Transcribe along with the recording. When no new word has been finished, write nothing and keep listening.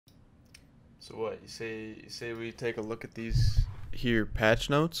So what, you say we take a look at these here patch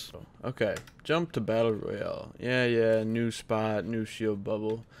notes? Okay, jump to Battle Royale. Yeah, new spot, new shield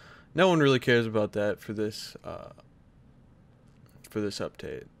bubble. No one really cares about that for this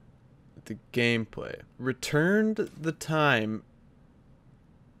update. The gameplay. Returned the time.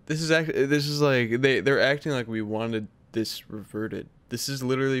 This is like they're acting like we wanted this reverted. This is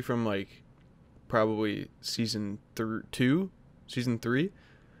literally from like probably season 2, season 3.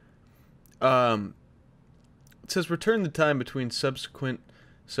 It says return the time between subsequent,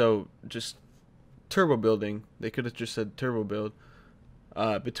 so just turbo building. They could have just said turbo build.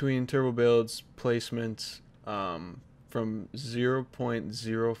 Between turbo builds, placements, from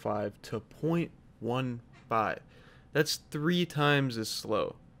 0.05 to 0.15. That's 3 times as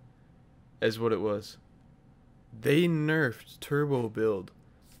slow as what it was. They nerfed turbo build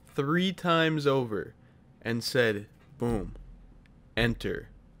 3 times over and said, boom, enter,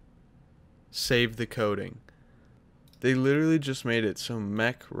 save the coding. They literally just made it so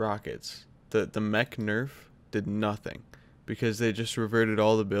mech rockets, the mech nerf did nothing because they just reverted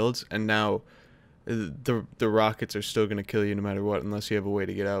all the builds, and now the rockets are still going to kill you no matter what unless you have a way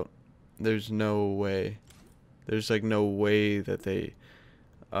to get out. There's no way. There's like no way that they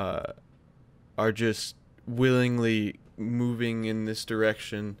are just willingly moving in this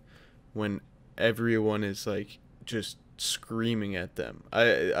direction when everyone is like just screaming at them.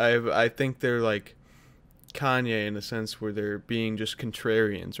 I think they're like Kanye in a sense where they're being just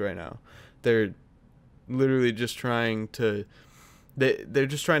contrarians right now. They're literally just trying to they're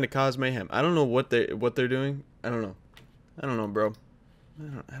just trying to cause mayhem. I don't know what they're doing. I don't know, bro.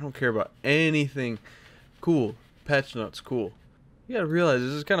 I don't care about anything. Cool. Patch notes, cool. You gotta realize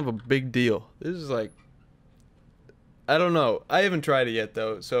this is kind of a big deal. This is like, I don't know. I haven't tried it yet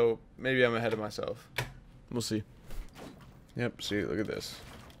though, so maybe I'm ahead of myself. We'll see. Yep, see, look at this.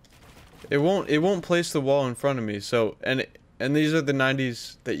 It won't place the wall in front of me, so and these are the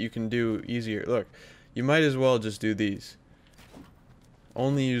 90s that you can do easier. Look, you might as well just do these.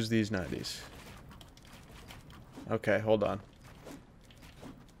 Only use these 90s. Okay, hold on.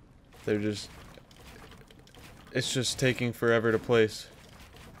 It's just taking forever to place.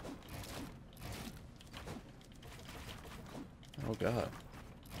 Oh god.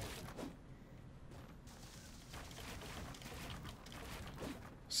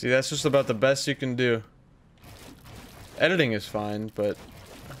 See, that's just about the best you can do. Editing is fine, but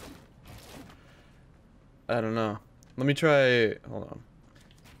I don't know. Let me try, hold on.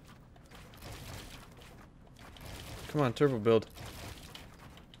 Come on, turbo build.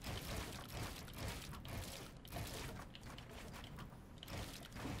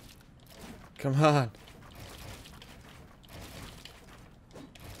 Come on.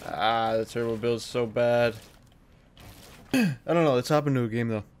 Ah, the turbo build's so bad. I don't know, let's hop into a game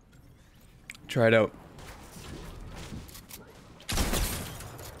though. Try it out.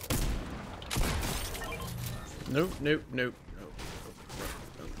 Nope.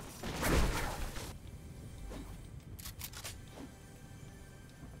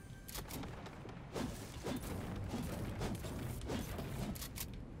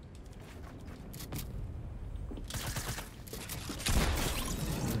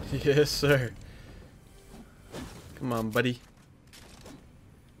 Yes, sir. Come on, buddy.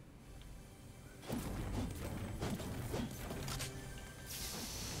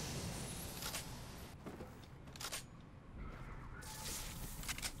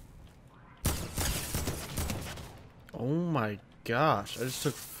 Oh my gosh, I just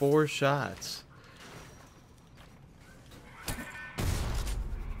took 4 shots.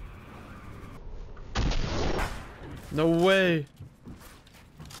 No way.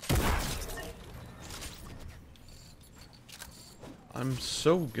 I'm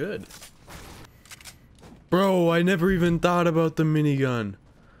so good. Bro, I never even thought about the minigun.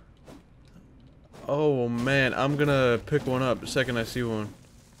 Oh man, I'm gonna pick one up the second I see one.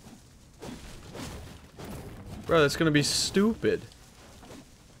 Bro, that's gonna be stupid.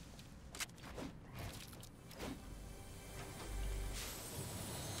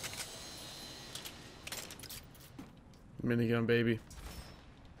 Minigun, baby.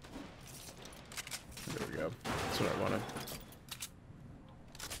 There we go. That's what I wanted.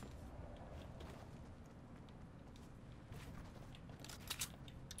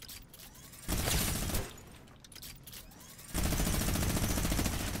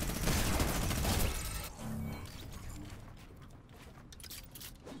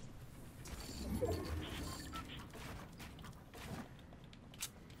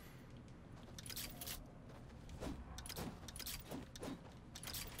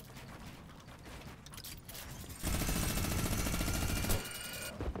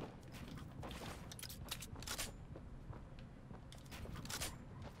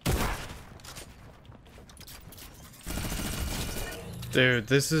 Dude,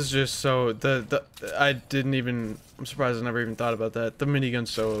 this is just so I didn't even. I'm surprised I never even thought about that. The minigun's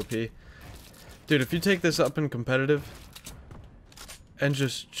so OP. Dude, if you take this up in competitive and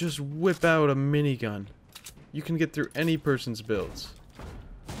just whip out a minigun, you can get through any person's builds.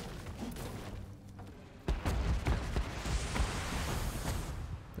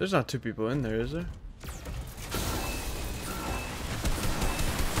 There's not two people in there, is there?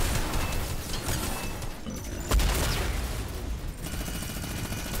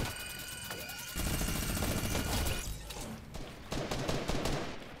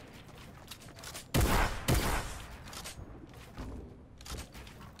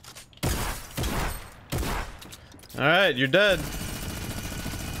 Alright, you're dead.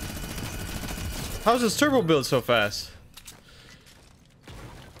 How's this turbo build so fast?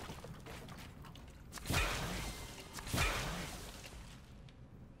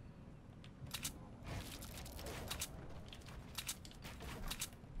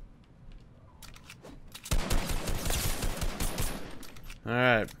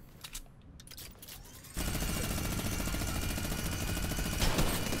 Alright.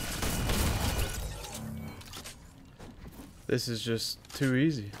 This is just too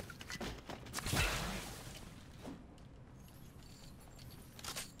easy.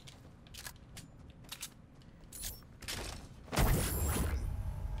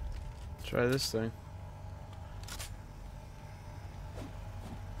 Try this thing.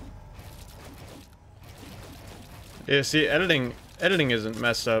 Yeah, see, editing isn't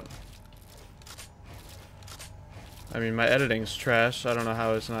messed up. I mean, my editing's trash. I don't know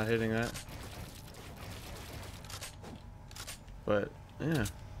how it's not hitting that. But, yeah.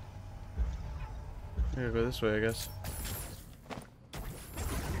 I'm gonna go this way, I guess.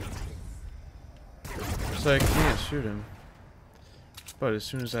 So I can't shoot him. But as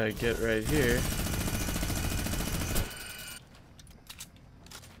soon as I get right here...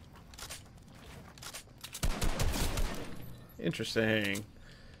 Interesting.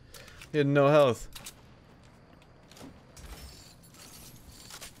 He had no health.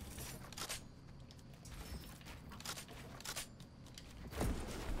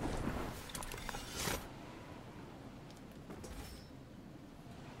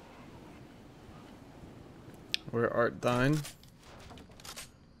 Where art thine?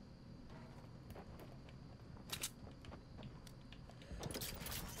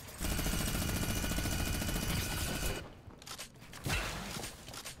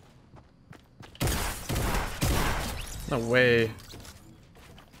 No way.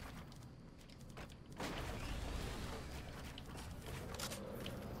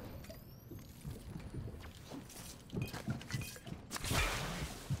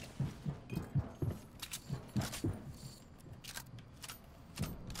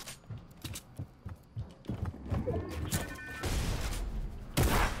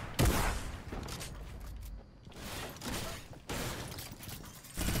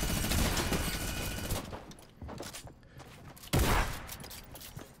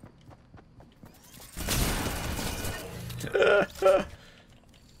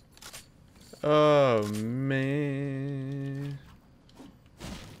 Oh man.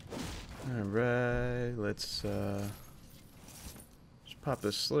 Alright, let's just pop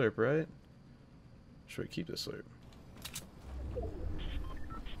this slurp, right? Should we keep the slurp?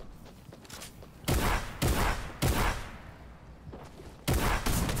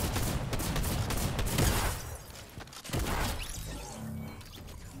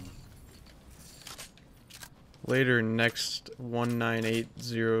 Later, next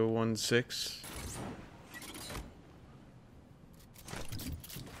 198016.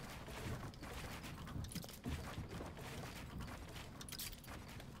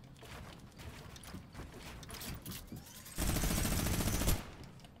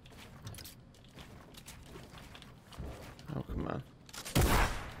 Oh, come on.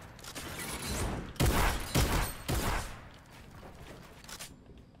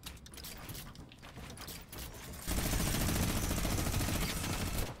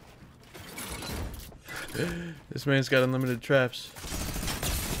 This man's got unlimited traps.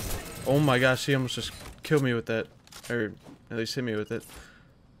 Oh my gosh, he almost just killed me with that. Or at least hit me with it.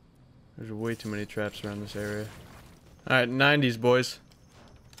 There's way too many traps around this area. Alright, 90s, boys.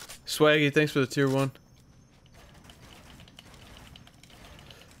 Swaggy, thanks for the tier 1.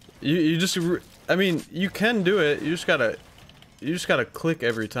 You just... I mean, you can do it. You just gotta click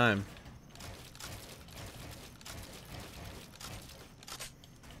every time.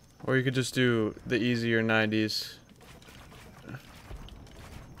 Or you could just do the easier 90s.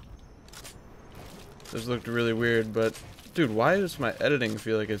 This looked really weird, but... Dude, why does my editing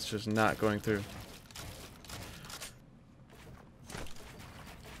feel like it's just not going through?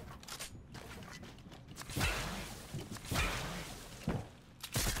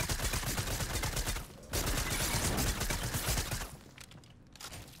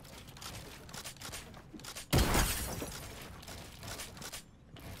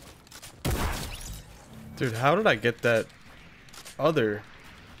 Dude, how did I get that other?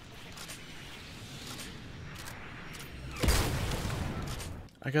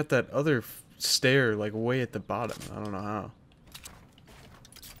 I got that other stair like way at the bottom. I don't know how.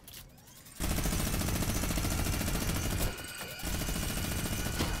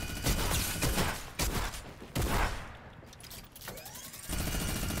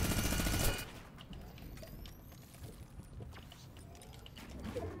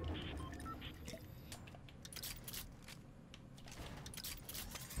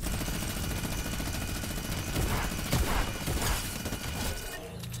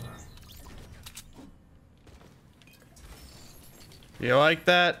 You like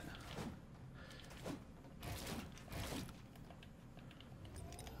that?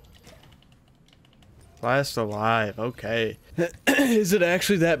 Last alive, okay. Is it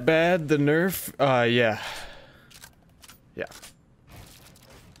actually that bad, the nerf? Yeah. Yeah.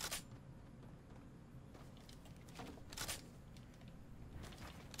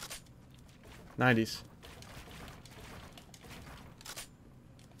 '90s.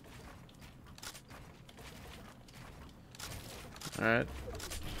 Alright.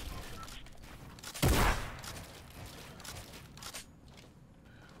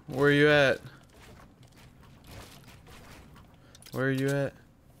 Where are you at? Where are you at?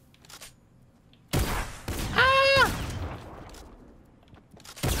 Ah!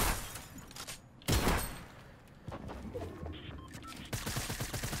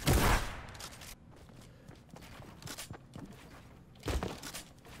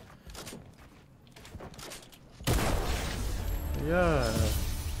 Yeah.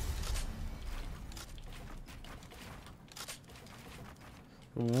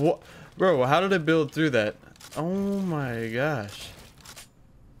 What? Bro, how did I build through that? Oh my gosh.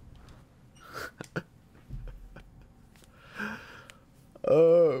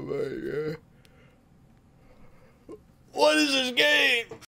 Oh my god. What is this game?